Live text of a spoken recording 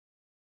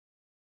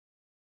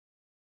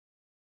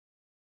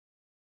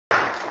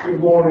Good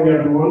morning,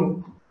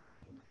 everyone.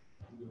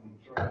 I'm going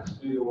to try to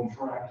stay on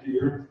track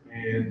here,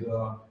 and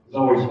it's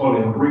always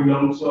funny. I bring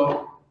notes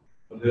up,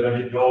 but then I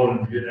get going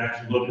and forget to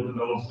actually look at the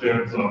notes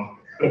there. So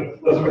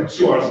let's make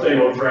sure I stay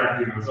on track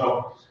here.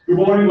 So good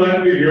morning, glad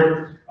to be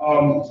here.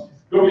 Going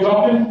to be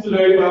talking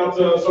today about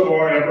some of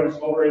our efforts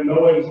over in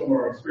NOAA and some of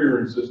our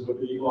experiences with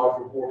the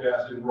ecological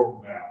forecasting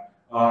roadmap.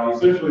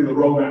 Essentially, the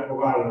roadmap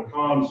provided a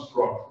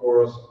construct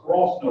for us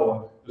across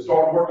NOAA to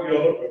start working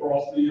together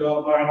across the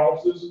line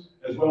offices,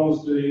 as well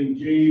as to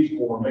engage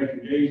or make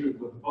engagement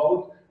with the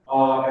public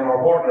and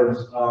our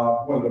partners.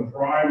 One of the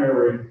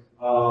primary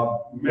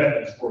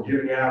methods for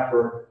getting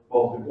after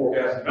both the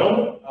forecast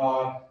development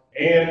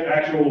and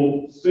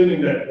actual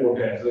sending that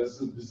forecast, that's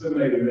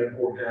disseminating that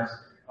forecast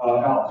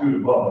out to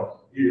the public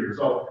here.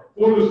 So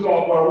for this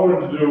talk, what I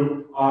wanted to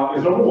do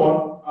is number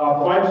one,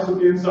 provide you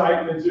some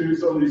insight into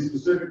some of these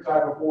specific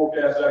type of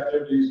forecast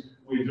activities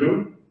we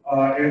do,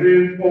 and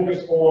then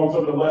focus on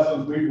some of the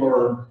lessons we've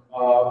learned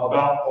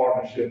about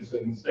partnerships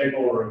and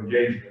stakeholder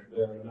engagement.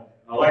 And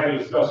I'd like to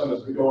discuss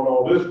as we go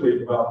on this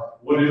week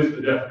about what is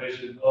the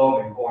definition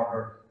of a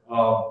partner.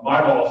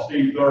 My boss,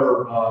 Steve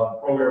Thurr,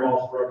 Program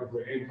Office Director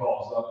for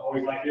NCOS, I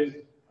always like his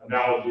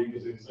analogy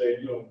because it said,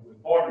 you know,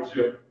 with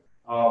partnership,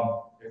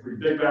 if we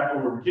think back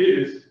when we were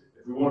kids,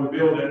 if we want to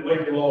build that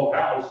Lincoln Log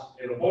house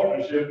in a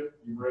partnership,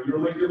 you bring your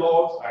Lincoln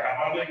Logs, I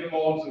got my Lincoln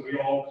Logs, and we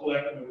all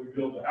collect them and we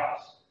build the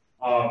house.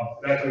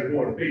 That's an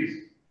important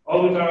piece.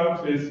 Other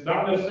times, it's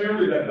not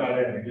necessarily that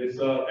dynamic. It's,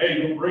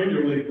 hey, you'll bring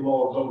your Lincoln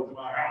Logs over to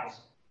my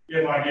house.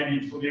 If I give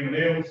you some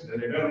M&Ms,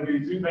 and they better be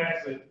 2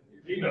 packs of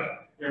peanut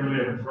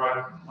M&Ms,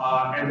 right?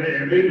 And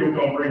then you'll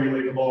come bring your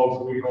Lincoln Logs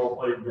and we can all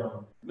play together.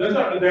 That's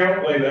not to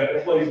downplay that.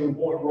 It plays an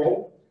important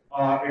role.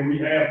 And we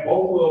have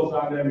both of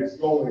those dynamics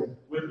going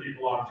with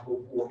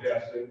ecological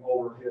forecasting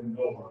over in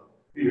NOAA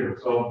here.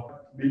 So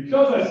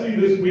because I see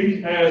this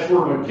week as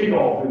sort of a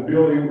kickoff in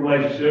building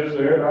relationships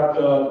there, not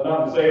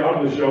to say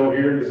I'm the show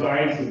here, the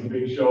science is the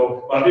big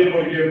show, but I did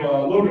want to give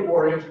a little bit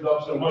more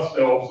introduction of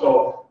myself.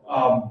 So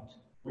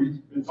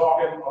we've been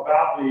talking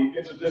about the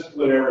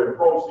interdisciplinary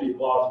approach to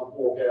ecological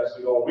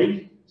forecasting all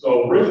week.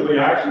 So originally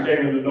I actually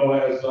came into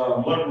NOAA as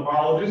a molecular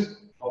biologist,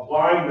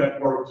 applying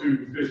that work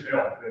to fish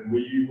health, and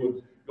we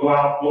would go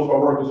out, most of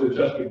our work was in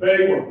Chesapeake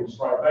Bay, work with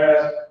striped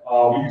bass.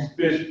 We used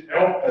fish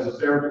health as a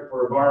surrogate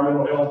for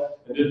environmental health,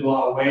 and did a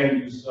lot of land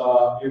use, did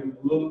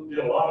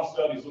a lot of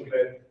studies looking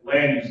at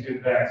land use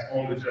impacts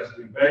on the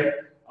Chesapeake Bay.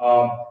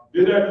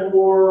 Did that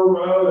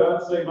for,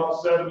 I'd say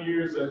about 7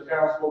 years at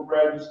Council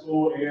Graduate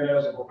School and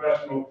as a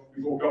professional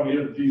before coming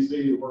here to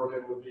DC and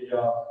working with the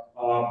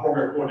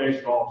Program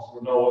Coordination Office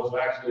for NOAA. So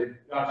actually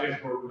got a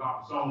chance to work with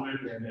Dr.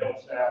 Sullivan and help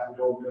staff with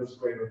the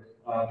administrator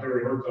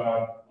during her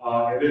time.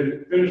 And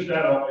then finished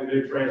that up and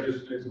then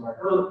transitioned into my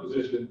current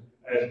position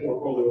as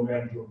portfolio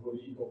manager for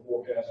the Eco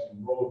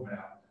Forecasting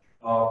Roadmap.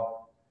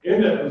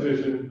 In that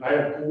position, I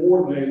have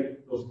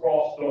coordinated those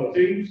cross-NOAA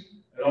teams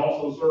and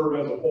also serve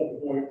as a focal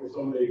point for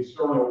some of the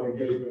external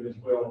engagement as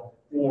well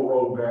for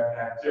roadmap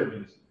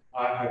activities.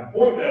 I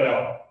point that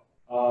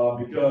out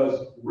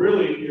because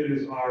really it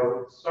is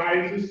our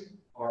scientists,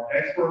 our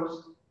experts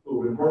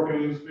who have been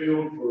working in this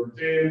field for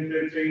 10,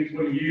 15,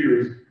 20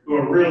 years who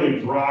are really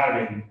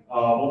driving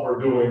what we're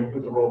doing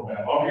with the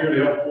roadmap. I'm here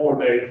to help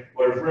coordinate,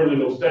 but it's really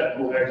those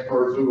technical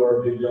experts who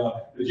are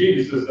the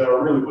geniuses that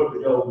are really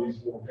putting together these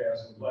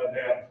forecasts. I'm glad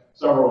to have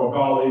several of my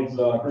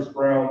colleagues, Chris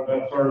Brown,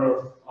 Beth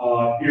Turner,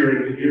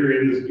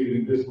 here in this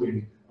meeting this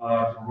week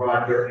to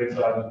provide their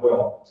insight as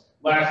well.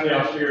 Lastly,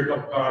 I'll share a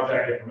couple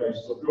contact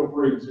information, so feel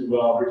free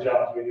to reach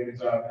out to me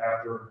anytime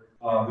after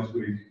this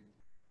week.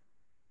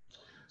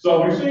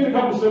 So we've seen a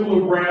couple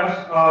similar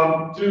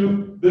graphs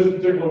to this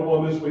particular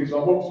one this week,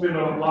 so I won't spend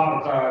a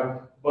lot of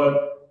time,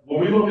 but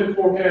when we look at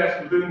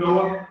forecasts within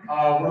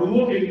NOAA, we're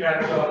looking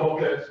at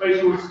both the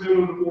spatial extent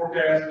of the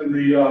forecast and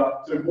the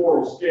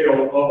temporal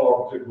scale of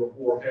our particular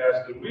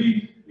forecast, and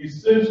we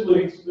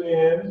essentially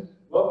spend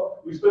a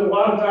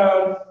lot of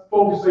time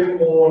focusing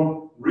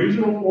on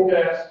regional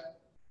forecasts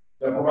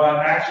that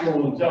provide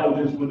actionable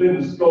intelligence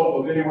within the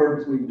scope of anywhere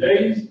between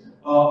days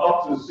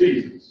up to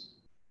seasons.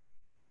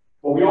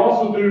 But we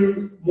also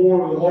do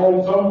more of the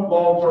long-term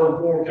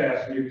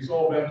forecasting. If you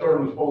saw Beth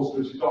Turner's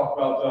poster, she talked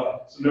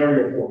about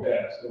scenario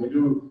forecasts, and we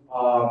do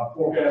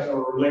forecasts that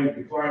are related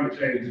to climate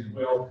change as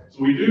well.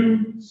 So we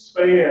do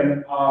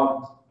span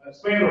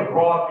a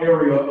broad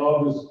area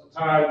of this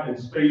time and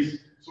space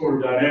sort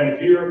of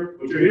dynamic here,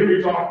 but you'll hear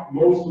me talk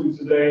mostly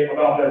today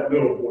about that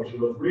middle portion,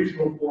 those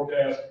regional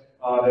forecasts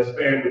that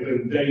span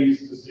within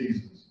days to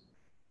seasons.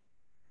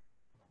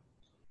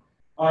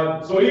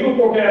 So eco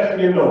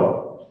forecasting in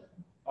NOAA.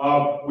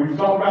 We've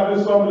talked about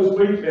this some this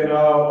week, and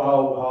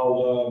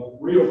I'll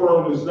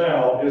reaffirm this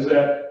now, is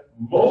that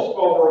most of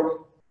our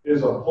work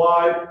is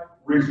applied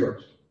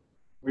research.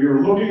 We are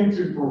looking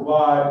to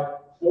provide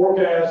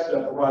forecasts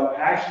that provide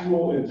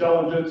actionable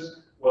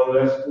intelligence,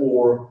 whether that's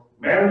for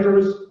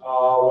managers,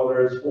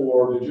 whether it's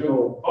for the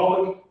general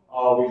public.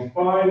 We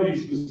find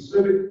these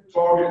specific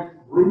target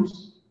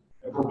groups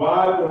and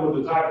provide them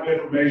with the type of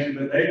information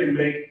that they can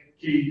make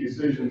key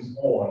decisions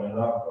on. And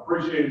I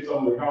appreciate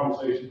some of the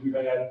conversations we've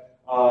had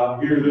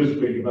here this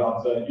week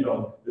about you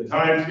know, the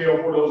time scale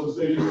for those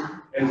decisions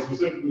and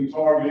specifically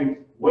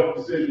targeting what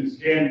decisions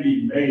can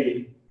be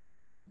made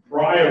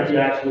prior to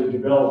actually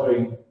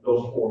developing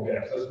those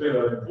forecasts. That's been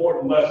an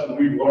important lesson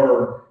we've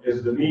learned,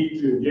 is the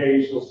need to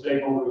engage those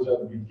stakeholders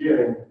at the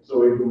beginning so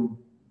we can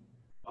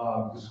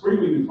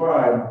discreetly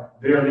define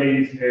their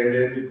needs and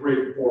then to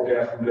create the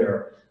forecast from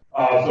there.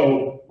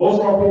 So most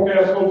of our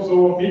forecasts focus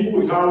on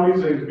people,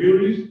 economies, and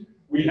communities.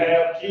 We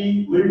have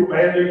key legal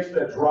mandates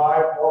that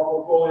drive our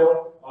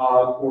portfolio.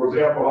 For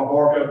example,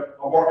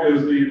 ABARCA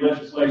is the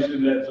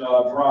legislation that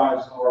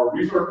drives our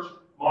research,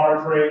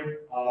 monitoring,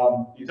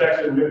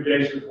 detection and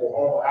mitigation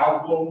for harmful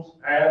algal blooms,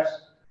 HABs,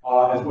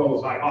 as well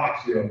as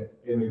hypoxia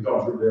in the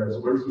country there. So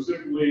we're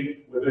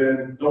specifically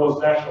within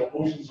NOAA's National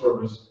Ocean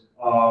Service,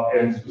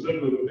 and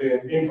specifically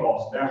within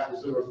NCOS,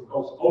 National Center for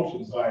Coastal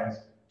Ocean Science,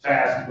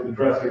 tasked with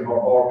addressing our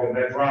ABARCA, and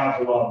that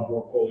drives a lot of the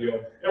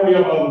portfolio. And we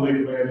have other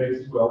legal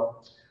mandates as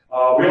well.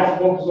 We also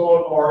focus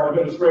on our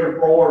administrative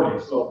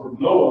priorities. So for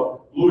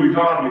NOAA, blue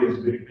economy is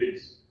a big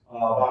piece.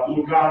 By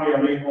blue economy,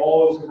 I mean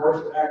all those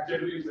commercial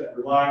activities that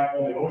rely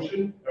on the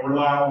ocean and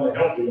rely on the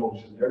healthy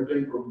ocean.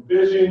 Everything from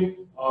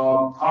fishing,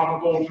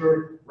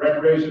 aquaculture,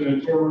 recreation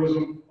and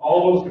tourism,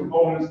 all those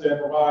components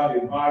that provide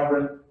a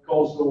vibrant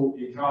coastal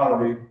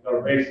economy that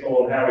are based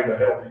on having a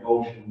healthy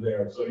ocean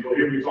there. So you'll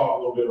hear me talk a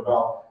little bit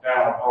about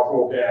how our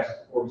forecast,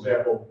 for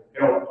example,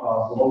 help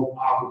promote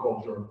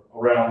aquaculture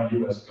around the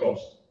U.S.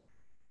 coast.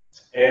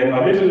 And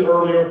I mentioned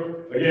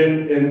earlier,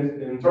 again,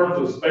 in terms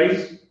of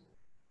space,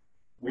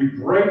 we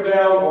break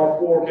down our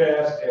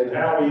forecast and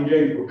how we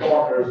engage with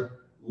partners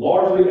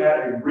largely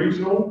at a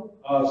regional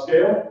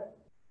scale.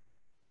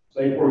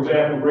 Say, for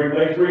example, Great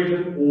Lakes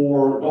region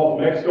or Gulf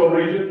of Mexico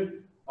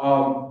region.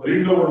 But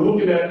even though we're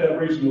looking at that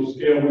regional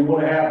scale, we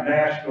want to have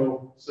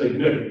national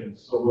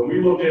significance. So when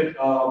we look at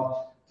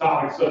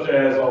topics such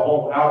as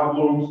harmful algal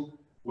blooms,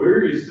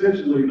 NOAA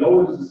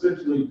is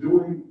essentially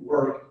doing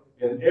work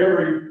in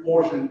every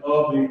portion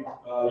of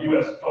the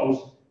U.S.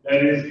 coast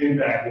that is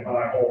impacted by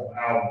harmful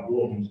algal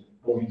blooms.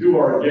 But we do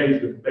our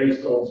engagement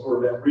based on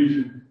sort of that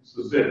region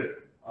specific.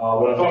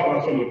 When I talk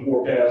about some of the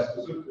forecasts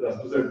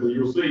specifically,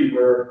 you'll see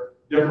where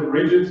different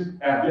regions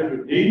have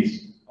different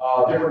needs,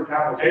 different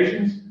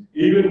applications,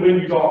 even when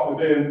you talk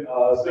within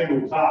a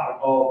single topic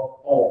of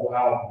harmful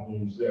algal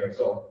blooms there.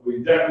 So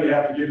we definitely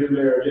have to get in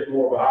there and get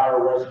more of a higher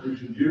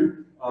resolution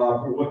view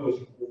for what those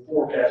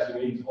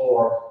forecasting needs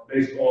are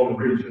based on the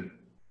region.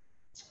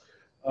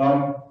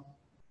 I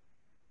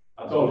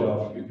told you I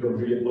was going to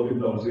forget to look at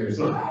those here,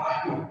 so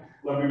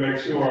let me make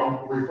sure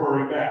I'm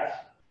referring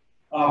back.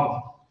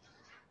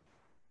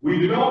 We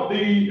developed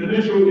the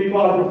initial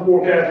ecological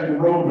forecasting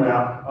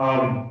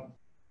roadmap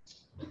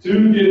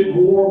to get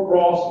more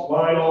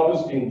cross-line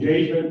office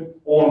engagement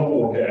on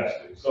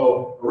forecasting.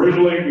 So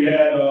originally we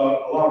had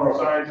a lot of our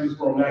scientists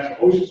from National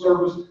Ocean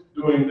Service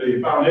doing the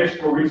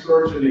foundational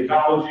research in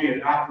ecology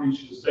and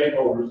outreach to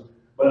stakeholders.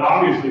 But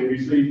obviously we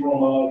see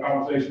from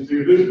conversations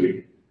here this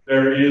week,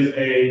 there is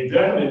a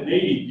definite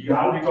need. You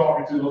got to be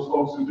talking to those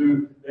folks who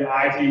do the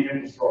IT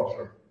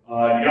infrastructure.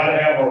 You got to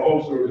have our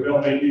folks who are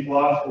developing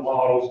ecological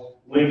models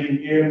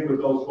linking in with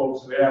those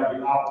folks who have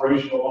the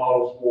operational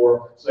models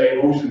for, say,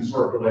 ocean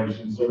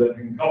circulation, so that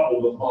you can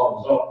couple those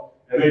models up.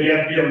 And then you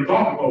have to be able to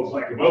talk to folks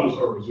like the Weather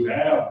Service who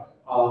have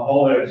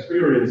all that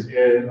experience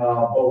in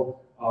both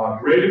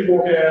creating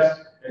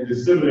forecasts and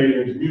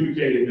disseminating and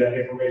communicating that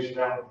information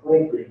out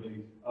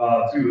appropriately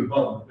to the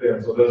public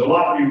there. So there's a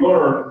lot to be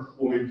learned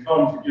when we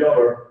come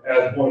together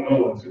as one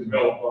NOAA to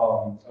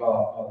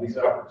develop these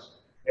efforts.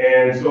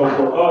 And so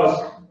for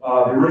us,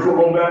 the original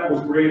roadmap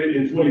was created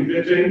in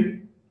 2015.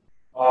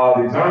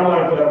 The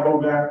timeline for that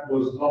roadmap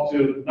was up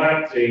to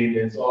 19,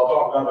 and so I'll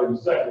talk about it in a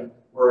second.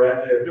 We're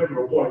at a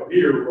different point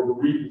here where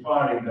we're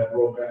redefining that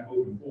roadmap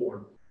moving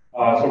forward.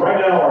 So right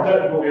now, our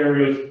technical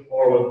areas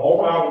are with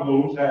harmful algal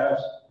blooms,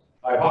 HABs,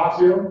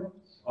 hypoxia,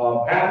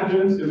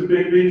 pathogens is a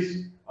big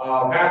piece.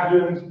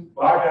 Pathogens,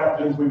 by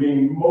pathogens, we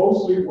mean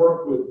mostly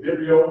work with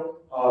Vibrio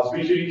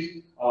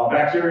species,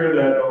 bacteria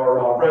that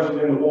are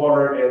present in the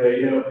water, and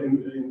they end up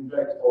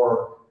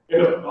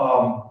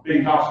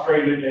being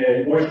concentrated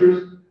in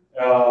oysters,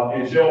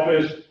 in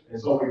shellfish,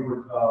 and so we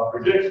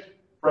predict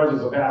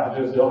presence of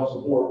pathogens to help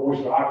support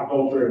oyster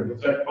aquaculture and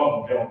protect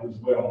public health as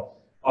well.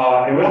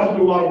 And we also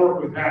do a lot of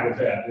work with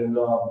habitat. And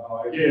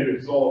again, if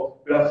you saw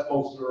Beth's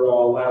poster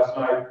last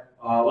night,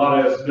 a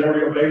lot of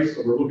scenario based,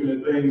 so we're looking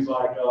at things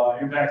like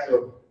impacts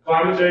of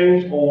climate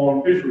change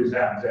on fisheries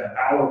habitat,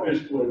 how are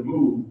fish going to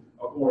move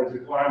according to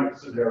climate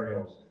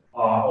scenarios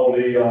on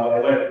the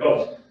Atlantic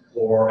coast,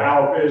 or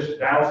how are fish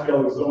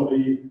downscaling some of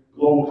the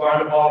global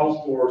climate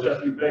models for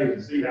Chesapeake Bay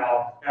to see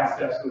how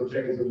habitat's going to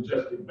change in the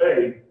Chesapeake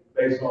Bay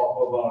based off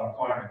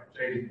of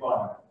changing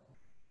climate.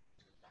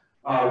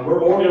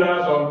 We're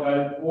organized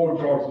on org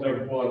charts and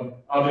everyone.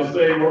 I'll just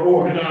say we're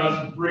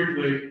organized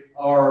briefly.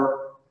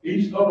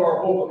 Each of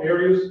our focal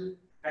areas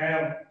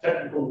have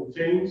technical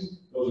teams.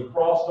 Those are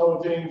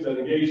cross-NOAA teams that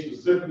engage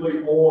specifically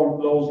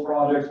on those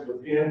projects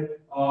within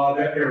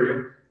that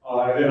area.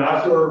 And then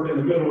I serve in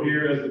the middle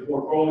here as the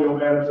portfolio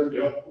manager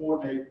to help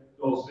coordinate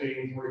those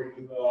teams,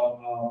 working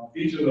with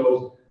each of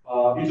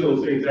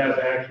those teams has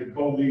actually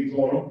co-leads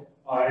on them.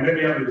 And then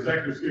we have the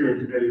executive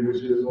steering committee, which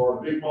is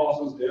our big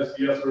bosses, the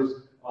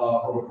SDSers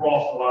from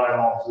across the line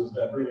offices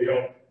that really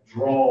help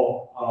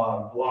draw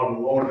a lot of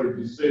the larger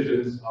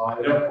decisions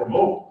and help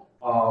promote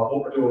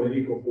what we're doing in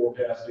eco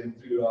forecasting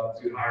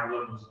to higher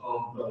levels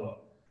of NOAA.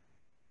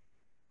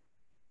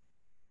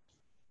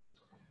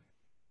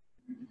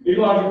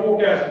 Ecological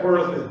forecasting for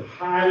us is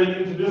highly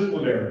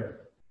interdisciplinary.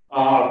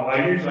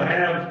 I usually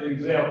have an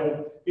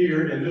example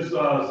here in this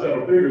set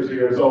of figures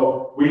here.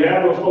 So we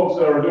have those folks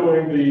that are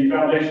doing the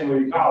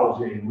foundational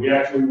ecology, and we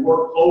actually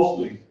work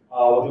closely with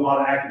a lot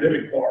of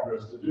academic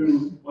partners to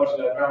do much of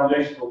that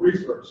foundational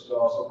research.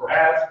 So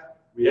perhaps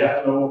we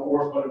have to know, of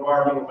course, what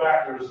environmental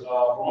factors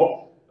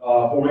promote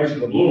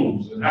formation of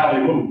blooms and how they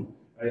move.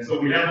 And so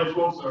we have those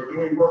folks that are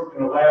doing work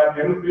in the lab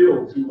in the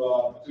field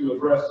to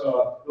address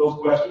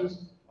those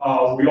questions.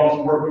 We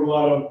also work with a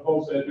lot of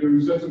folks that do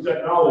sensor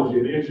technology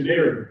and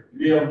engineering to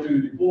be able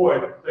to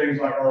deploy things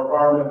like our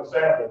environmental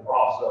sample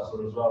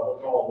processors, what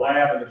we call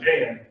lab in the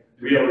can,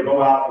 to be able to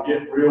go out and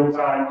get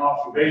real-time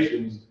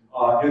observations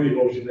in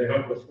the ocean that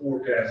help us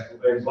forecast for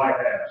things like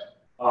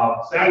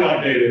that.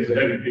 Satellite data is a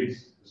heavy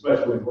piece,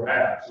 especially for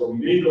HABs. So we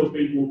need those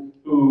people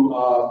who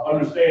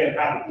understand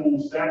how to pull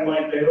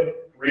satellite data,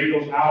 create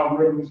those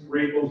algorithms,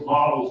 create those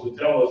models to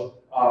tell us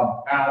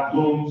how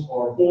blooms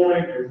are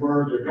forming and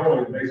where they're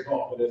going based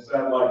off of that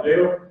satellite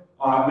data.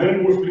 Then,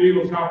 of course, we need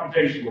those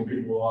computational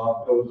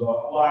people, those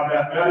applied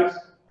mathematics,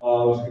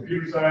 those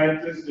computer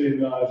scientists and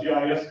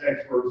GIS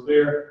experts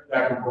there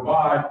that can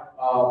provide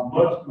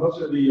much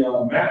of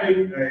the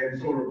mapping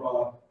and sort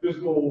of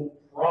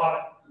physical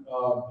product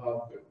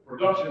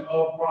production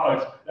of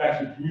products that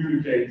actually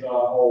communicate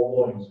all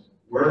warnings.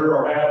 Where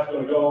are our HABs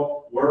going to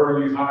go? Where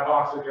are these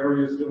hypoxic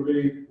areas going to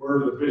be? Where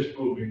are the fish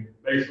moving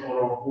based on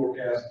our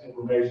forecast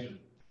information?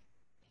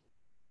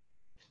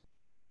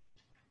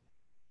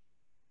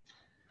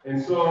 And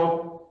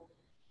so,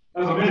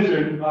 as I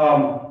mentioned,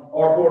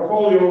 our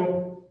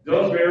portfolio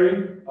does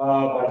vary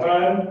by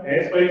time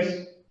and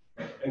space,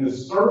 and the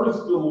service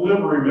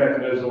delivery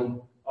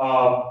mechanism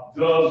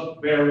does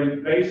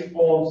vary based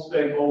on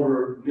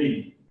stakeholder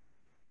need.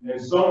 In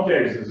some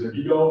cases, if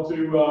you go to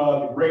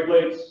the Great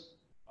Lakes,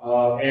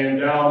 and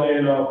down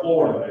in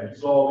Florida, you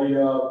saw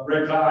the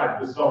red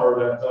tide this summer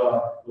that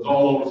was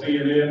all over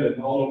CNN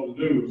and all over the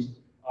news.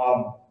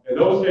 In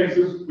those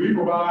cases, we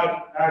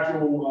provide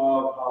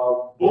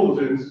actual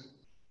bulletins,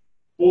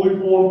 fully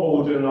formed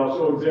bulletin, and I'll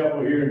show an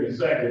example here in a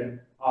second,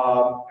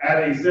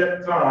 at a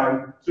set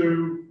time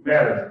to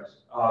managers.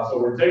 So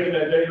we're taking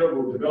that data,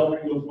 we're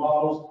developing those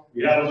models,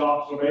 we have those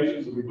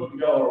observations, and we put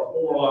together a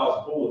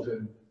formalized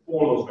bulletin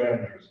for those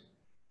managers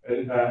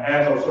and,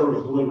 as our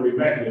service delivery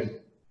mechanism.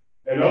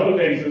 In other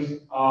cases,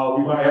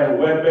 we might have a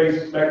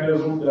web-based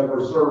mechanism that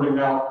we're serving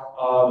out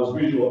those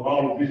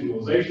model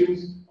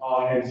visualizations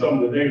and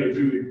some of the data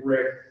to the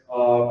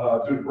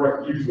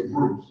correct user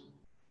groups.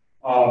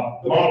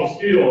 The model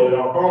skill and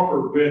our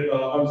comfort with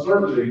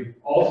uncertainty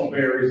also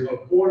varies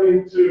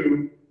according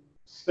to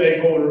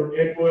stakeholder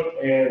input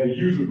and the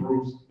user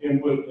group's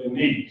input and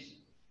needs.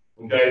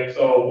 Okay,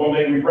 so one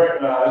thing we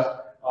recognize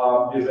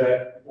is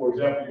that, for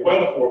example, your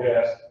weather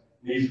forecast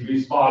needs to be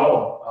spot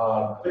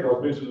on. I think I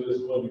was mentioning this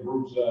in one of the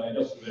groups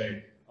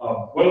yesterday.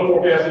 Weather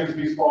forecast needs to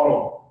be spot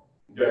on.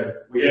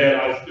 Okay,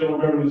 I still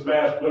remember this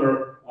past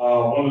winter,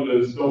 one of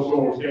the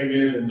snowstorms came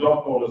in and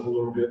dumped on us a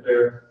little bit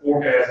there.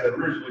 Forecast that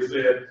originally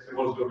said it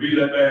wasn't going to be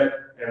that bad,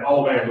 and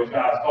oh man, those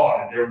guys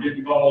caught it. They were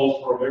getting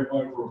calls from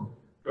everyone from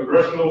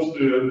congressionals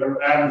to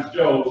their average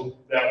Joes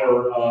that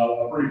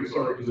were pretty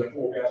concerned because that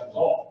forecast was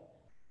off.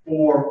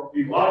 For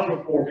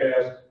ecological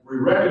forecast, we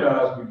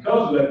recognize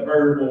because of that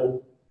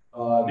variable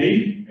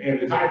need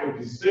and the type of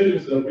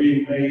decisions that are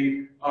being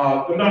made,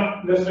 they're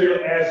not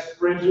necessarily as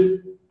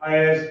stringent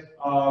as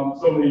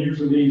some of the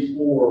user needs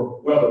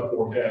for weather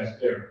forecasts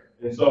there.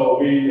 And so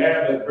we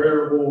have that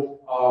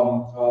variable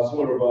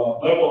sort of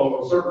level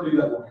of uncertainty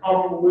that we're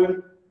comfortable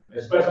with,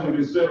 especially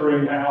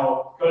considering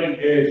how cutting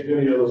edge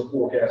many of those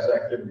forecast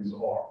activities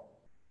are.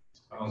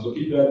 So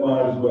keep that in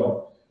mind as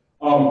well.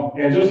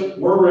 And just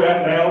where we're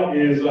at now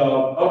is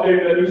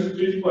updating that new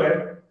strategic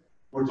plan.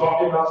 We're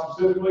talking about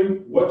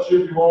specifically what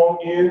should belong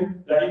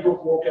in that eco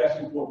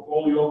forecasting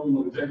portfolio. We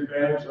want to take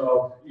advantage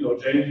of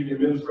changing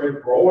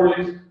administrative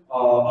priorities,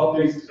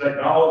 updates to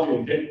technology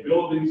and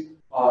capabilities,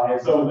 and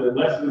some of the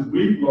lessons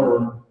we've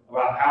learned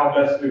about how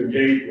best to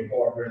engage with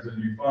partners and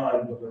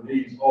define what their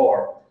needs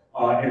are.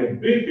 And a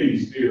big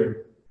piece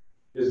here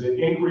is the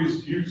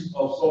increased use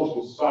of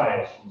social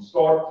science from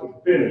start to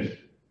finish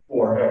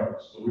for our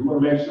efforts. So we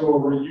want to make sure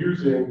we're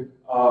using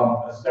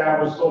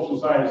established social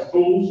science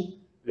tools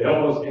to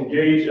help us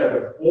engage at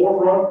the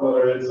forefront,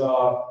 whether it's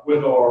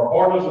with our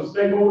partners and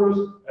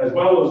stakeholders, as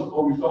well as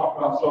what we've talked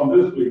about some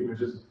this week, which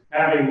is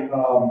having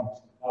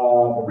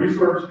the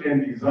research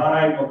and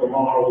design of the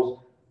models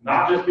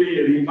not just be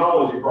an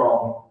ecology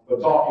problem,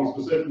 but talking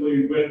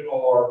specifically with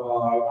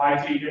our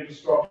IT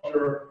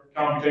infrastructure,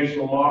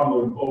 computational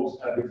modeling folks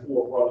at the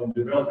forefront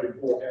in developing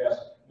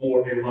forecasts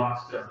more in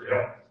lockstep to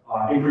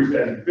help increase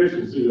that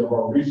efficiency of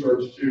our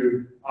research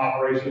to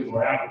operations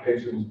or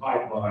applications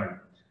pipeline.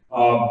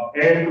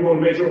 And we want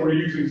to make sure we're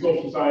using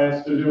social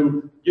science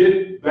to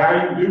do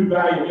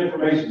value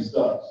information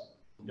studies.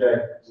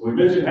 Okay, so we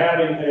mentioned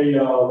having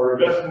we're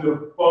investing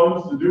the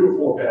funds to do a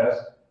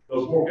forecast.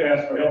 Those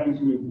forecasts are helping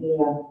to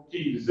inform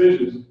key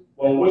decisions.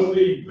 Well, what's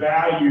the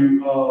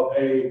value of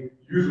a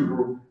user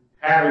group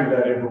having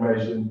that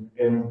information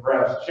and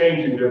perhaps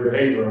changing their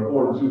behavior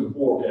according to the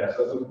forecast?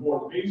 That's an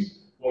important piece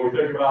when we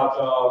think about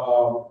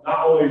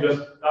not only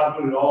just not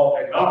putting all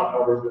economic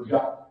numbers, but you've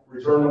got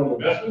return on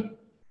investment,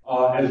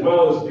 as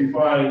well as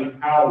defining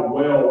how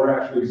well we're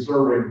actually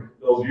serving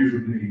those user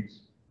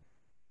needs.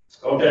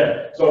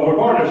 Okay, so with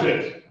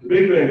partnerships, the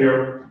big thing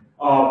here,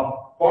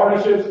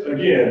 partnerships,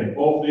 again,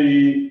 both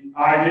the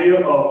idea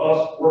of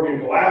us working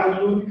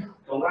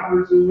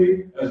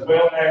collaboratively, as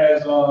well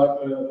as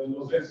in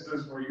those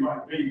instances where you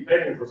might be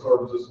paying for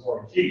services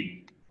are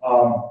key.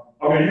 I'm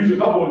going to use a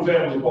couple of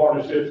examples of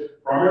partnerships,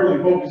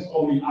 primarily focused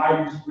on the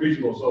IUS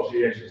regional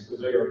associations, because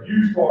they are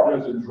huge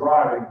partners in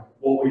driving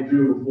what we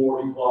do for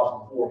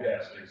ecological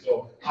forecasting.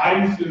 So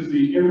IUS is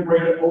the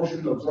Integrated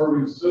Ocean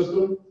Observing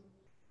System.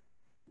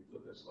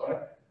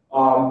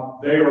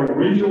 They are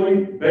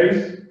regionally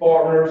based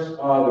partners.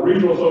 The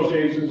regional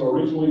associations are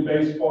regionally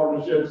based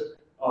partnerships.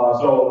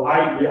 So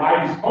the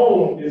IUS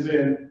home is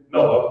in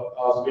NOAA.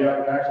 So we have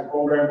an actual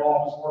program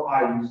office for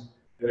IUS.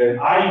 And then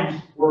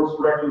IUS works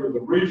directly with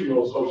the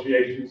regional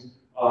associations.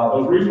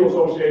 Those regional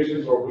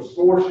associations are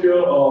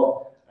consortia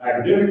of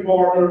academic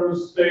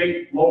partners,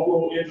 state,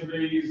 local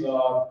entities,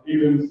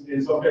 even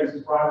in some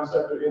cases private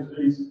sector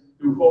entities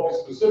who focus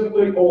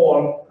specifically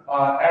on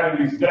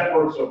having these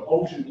networks of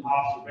ocean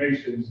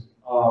observations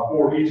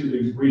for each of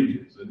these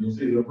regions. And you'll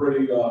see they're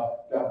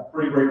got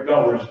pretty great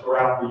coverage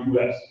throughout the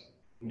U.S.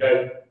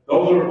 Okay,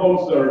 those are the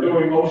folks that are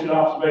doing ocean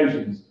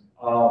observations,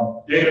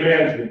 data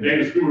management,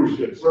 data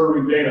stewardship,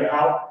 serving data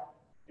out.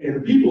 And the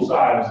people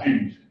side is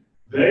huge.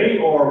 They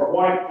are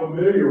quite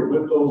familiar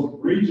with those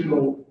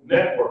regional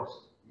networks.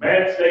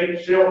 Man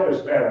state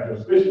shellfish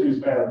managers, fisheries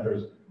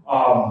managers,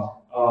 the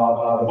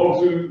folks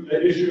who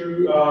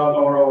issue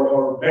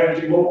or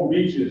managing local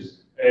beaches.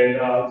 And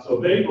so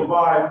they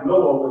provide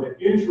NOAA with an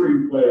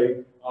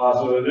entryway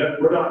so that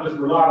we're not just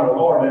relying on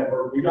our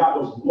network. We got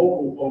those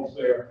local folks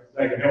there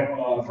that can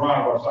help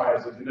drive our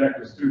science and connect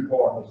us to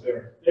partners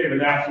there. They've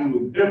been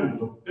absolutely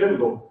pivotal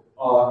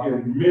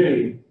in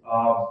many,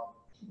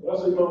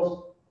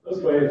 let's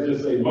go ahead and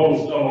just say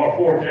most of our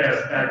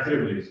forecast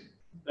activities.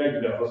 Thank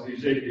you, Jeff. I see you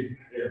shaking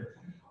here.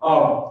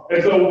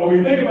 And so when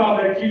we think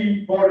about that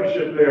key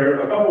partnership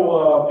there, a couple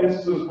of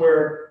instances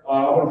where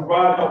I want to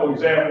provide a couple of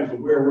examples of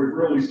where we've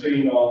really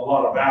seen a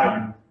lot of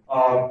value.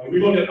 If we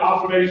look at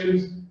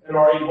observations and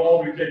our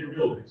evolving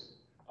capabilities.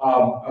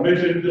 I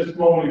mentioned just a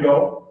moment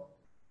ago,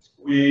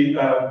 we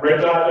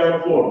red tide down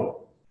in Florida.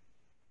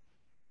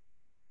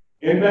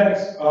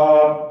 Impacts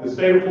the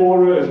state of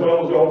Florida as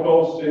well as the Gulf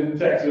Coast in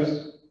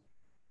Texas.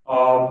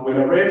 When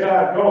a red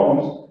tide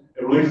comes,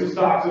 it releases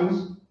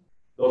toxins.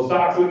 Those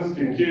toxins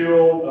can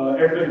kill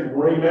everything from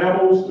marine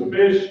mammals to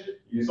fish.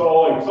 If you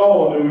saw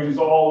on the news, you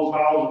saw all those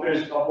piles of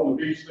fish up on the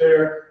beach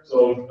there.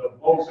 So the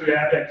folks who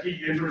have that key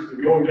interest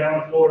in going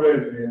down to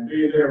Florida and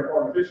being there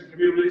part of the fishing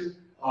communities,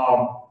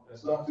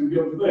 that's not too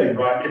good of a thing,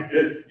 right?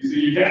 You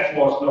see your cats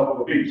washing up on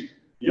the beach.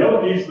 The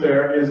other piece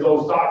there is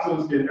those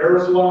toxins get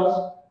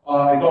aerosolized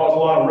and cause a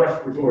lot of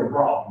respiratory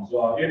problems.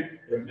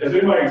 Has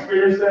anybody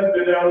experienced that?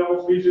 Been down on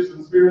those beaches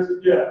and experienced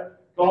it? Yeah.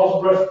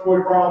 Causes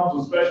respiratory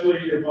problems,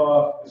 especially if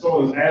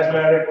someone is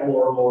asthmatic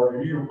or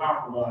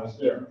immunocompromised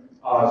there.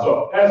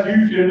 So has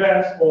huge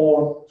impacts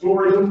on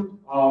tourism,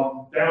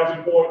 down to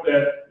the point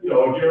that,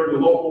 if you're the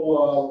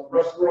local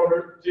restaurant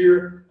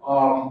here,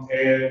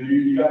 and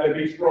you got that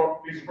piece of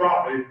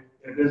property,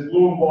 and this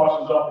bloom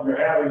washes up and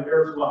you're having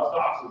aerosolized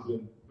toxins,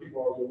 and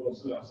people aren't going to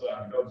sit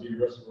outside and come to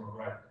your restaurant,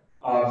 right?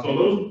 So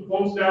those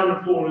folks down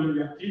in Florida,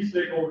 you have key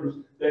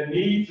stakeholders that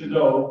need to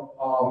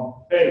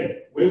know,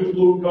 hey, when's the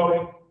bloom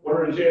coming? What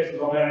are the chances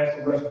of having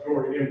some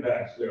respiratory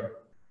impacts there?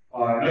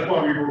 And that's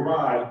why we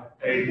provide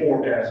a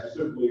forecast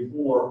specifically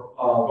for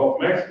Gulf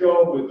of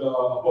Mexico with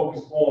a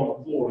focus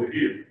on Florida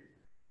here.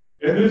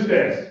 In this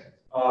case,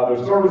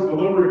 the service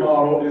delivery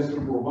model is to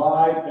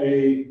provide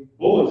a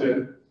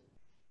bulletin.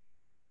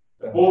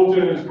 The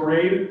bulletin is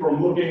created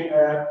from looking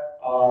at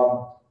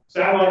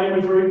satellite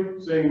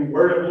imagery, seeing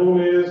where the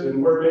bloom is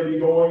and where it may be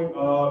going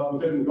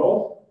within the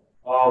Gulf.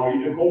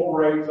 We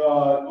incorporate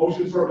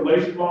ocean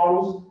circulation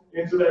models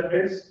into that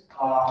mix.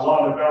 A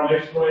lot of the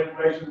foundational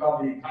information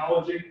about the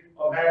ecology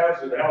of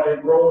halves and how they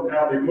grow and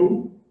how they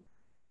move.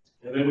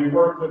 And then we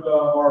work with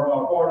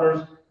our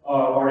partners,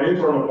 our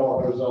internal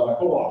partners,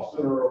 Co-op,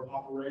 Center of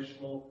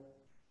Operational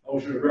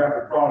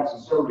Oceanographic Products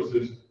and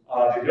Services,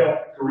 to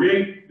help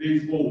create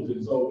these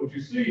bulletins. So what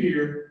you see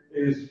here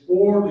is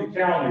for the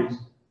counties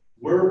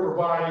we're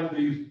providing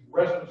these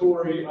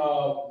respiratory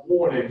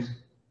warnings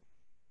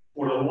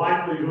for the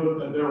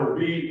likelihood that there will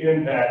be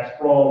impacts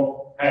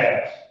from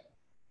HABs.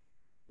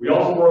 We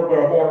also work with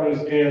our partners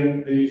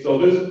in the, so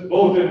this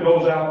bulletin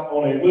goes out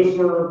on a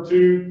listserv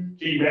to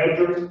key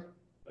managers.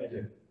 Thank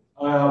you.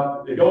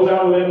 It goes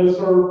out on that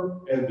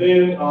listserv, and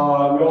then we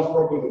also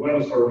work with the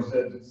weather service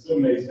that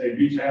disseminates a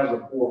beach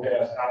hazard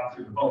forecast out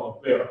to the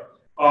public there,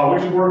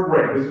 which has worked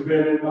great. This has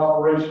been in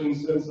operation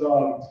since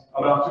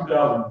about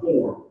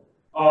 2004.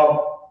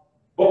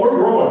 But we're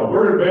growing,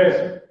 we're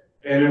advancing,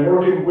 and in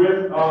working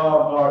with,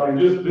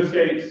 in this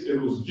case, it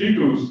was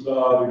GCOOS,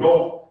 the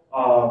Gulf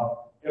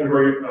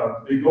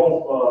the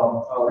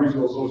Gulf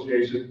Regional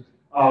Association,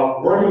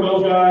 working with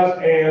those guys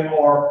and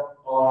our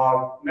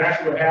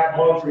National HAB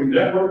Monitoring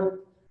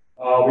Network.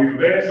 We've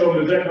advanced some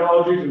of the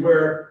technology to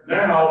where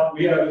now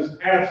we have this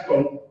HAB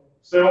scope,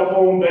 cell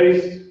phone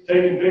based,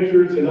 taking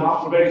pictures and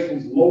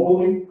observations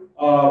locally,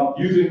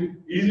 using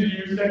easy to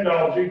use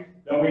technology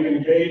that we can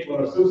engage with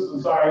our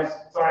citizen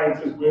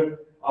scientists with.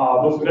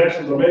 Those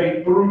connections are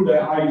made through the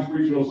IE's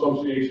Regional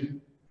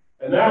Association.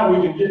 And now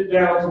we can get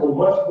down to a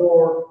much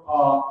more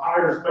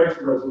higher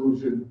spatial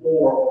resolution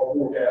for our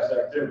forecast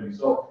activity.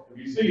 So if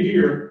you see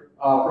here,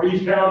 for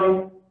each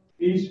county,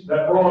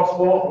 that broad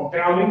swath of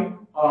county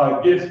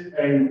gets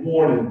a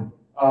warning.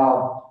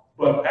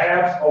 But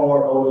HABs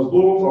or those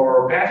blooms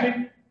are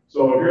patchy.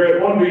 So if you're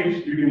at one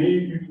beach, you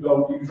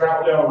can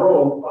travel down the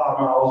road 5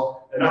 miles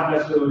and not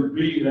necessarily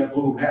be in that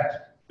bloom patch.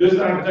 This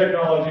type of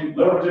technology,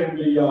 leveraging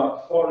the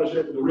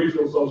partnership with the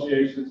regional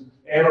associations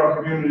and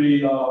our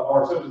community,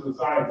 our citizen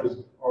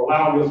scientists, are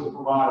allowing us to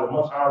provide a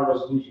much higher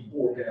resolution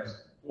forecast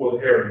for the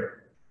area.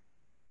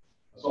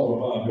 That's only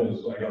 5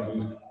 minutes, so I got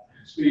to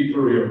speed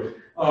through here.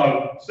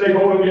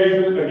 Stakeholder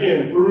engagement,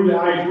 again, through the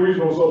IE's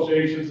regional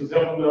associations, is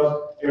helping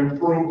us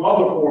improve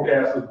other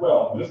forecasts as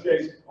well. In this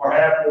case, our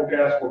HAB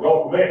forecast for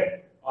Gulf of Maine.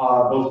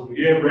 Those,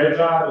 again, red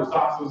tide, those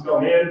toxins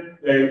come in,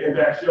 they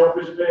impact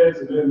shellfish beds,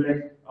 and then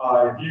they,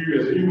 if you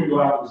as a human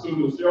go out and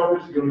consume those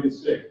shellfish, you're going to get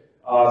sick.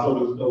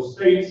 So those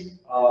states,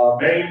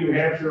 Maine, New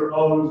Hampshire,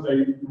 others,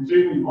 they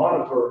routinely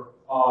monitor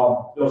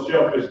those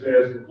shellfish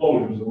beds for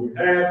closures. And we've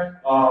had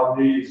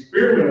the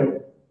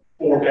experimental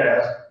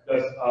forecast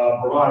that's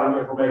providing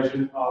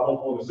information both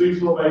on a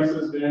seasonal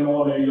basis and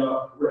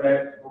on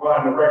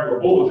providing a regular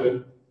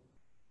bulletin.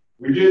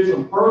 We did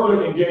some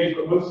further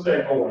engagement with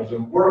stakeholders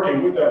and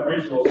working with that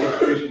regional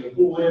association to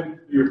pull in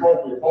the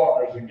appropriate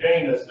partners and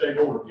gain that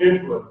stakeholder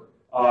input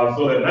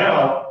so that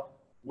now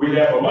we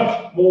have a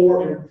much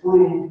more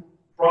improved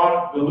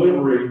product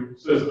delivery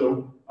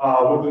system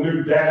with the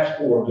new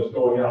dashboard that's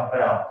going out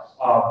now.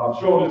 I'm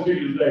showing this to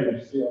you today, but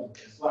you see I'm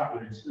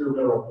slightly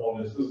experimental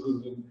on this. This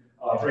isn't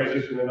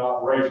transition in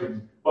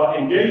operations, but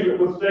engagement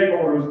with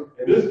stakeholders,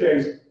 in this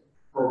case,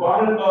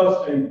 provided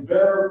us a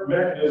better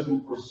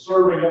mechanism for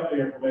serving up the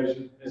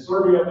information and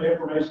serving up the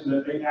information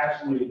that they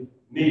actually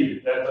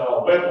needed. That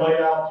web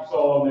layout you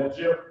saw on that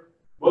chip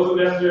wasn't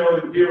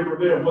necessarily geared for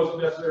them,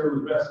 wasn't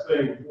necessarily the best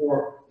thing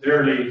for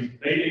their needs.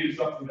 They needed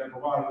something that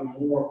provided them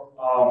more,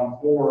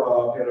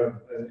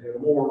 in a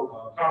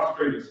more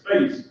concentrated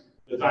space,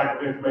 the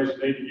type of information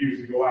they could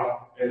use to go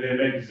out and then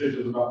make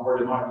decisions about where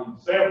they might need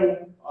to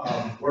sample,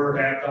 where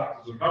HAB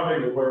toxins are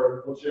coming, and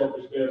what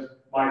shellfish beds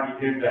might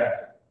be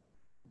impacted.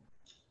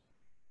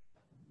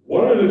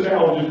 One of the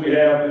challenges we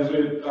have is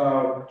with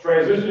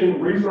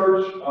transitioning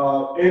research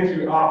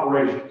into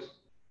operations.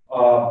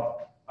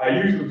 I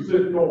use the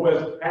Pacific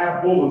Northwest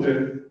HAB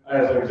Bulletin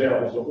as an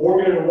example. So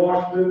Oregon and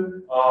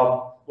Washington,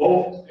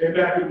 both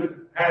impacted with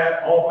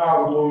HAB, all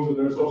power blooms and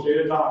their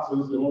associated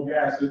toxins, the oleic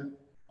acid.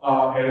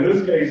 And in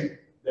this case,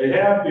 they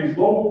have these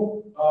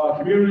local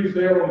communities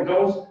there on the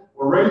coast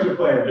where razor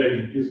clam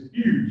digging is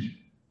huge.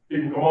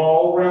 People come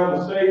all around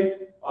the state.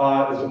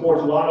 It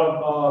supports a lot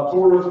of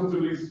tourism to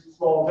these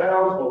small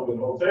towns, both in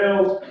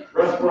hotels,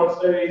 restaurant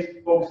stays,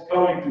 folks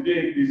coming to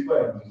dig these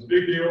clams. It's a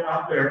big deal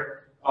out there.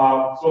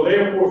 So they,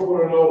 of course,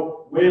 want to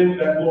know when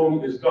that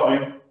bloom is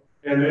coming,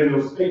 and then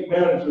the state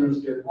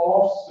managers can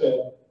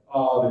offset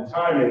the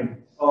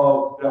timing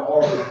of the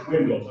harvest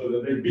window so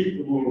that they beat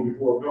the bloom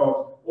before it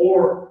comes,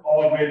 or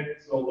augment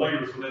it so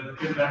later so that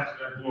the impacts of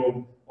that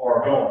bloom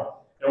are gone.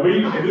 And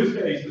we, in this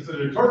case, it's an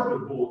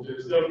interpretive bulletin.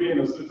 Instead of being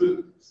a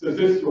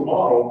statistical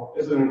model,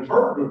 it's an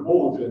interpretive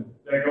bulletin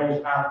that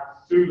goes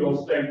out to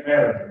those state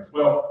managers.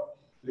 Well,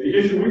 the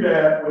issue we've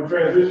had with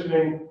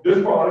transitioning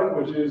this product,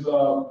 which is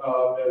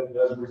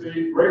has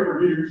received great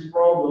reviews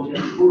from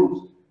those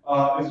groups,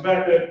 is the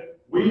fact that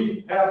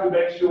we have to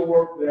make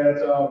sure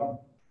that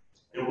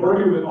in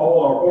working with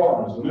all our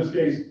partners, in this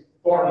case,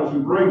 partners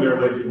who bring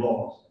their legacy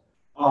laws,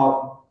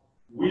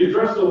 we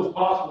address those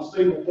possible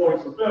single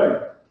points of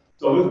failure.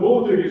 So this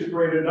bulletin gets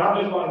created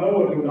not just by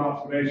NOAA doing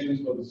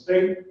observations, but the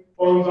state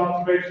funds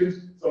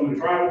observations, some of the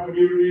tribal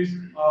communities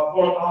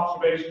fund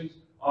observations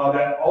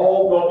that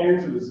all go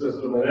into the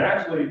system. And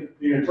actually,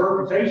 the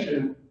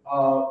interpretation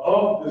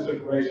of this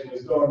information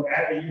is done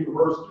at a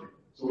university.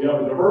 So we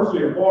have a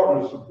diversity of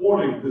partners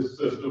supporting this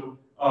system.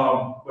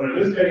 But in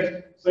this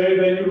case, say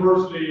that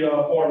university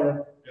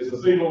partner is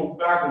a single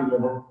faculty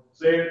member,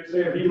 say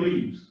if he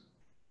leaves,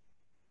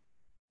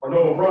 or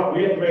NOAA problem,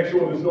 we have to make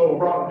sure this NOAA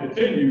problem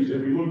continues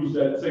if we lose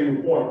that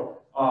single point.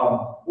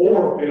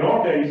 Or in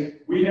our case,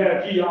 we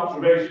have key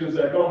observations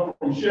that come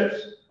from ships,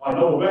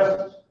 NOAA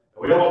vessels.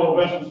 And we all know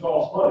vessels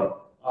cost money.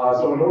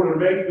 So in order to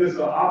make this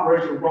an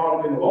operational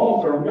product in the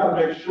long term, we got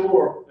to make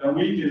sure that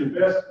we can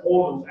invest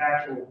on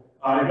those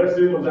invest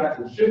in those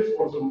actual ships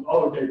or some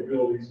other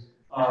capabilities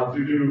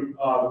to do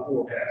the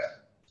forecast.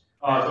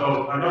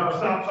 So I got my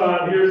stop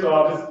sign here, so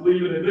I'll just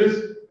leave it at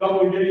this.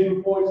 Couple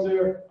engagement points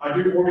there. I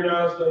do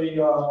organize our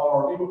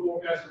EFI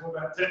forecast room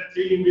at tech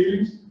team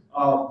meetings.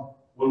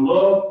 Would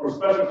love for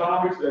special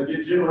topics that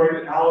get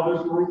generated out of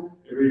this group.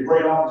 It'd be a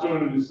great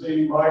opportunity to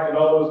see Mike and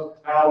others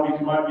how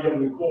we might be able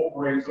to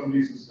incorporate some of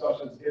these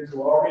discussions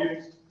into our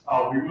meetings.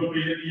 We will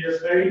be at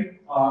ESA.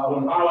 I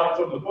want to highlight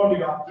some of the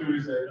funding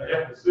opportunities that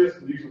help assist,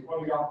 and these are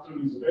funding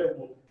opportunities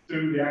available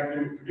to the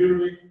academic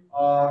community.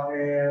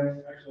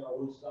 And actually, I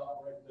will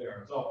stop right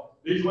there. So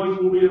these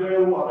links will be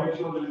available. I'll make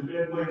sure that it's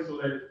been linked so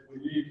that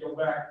when you go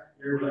back,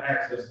 you're able to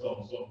access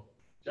those. So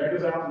check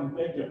us out and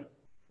thank you.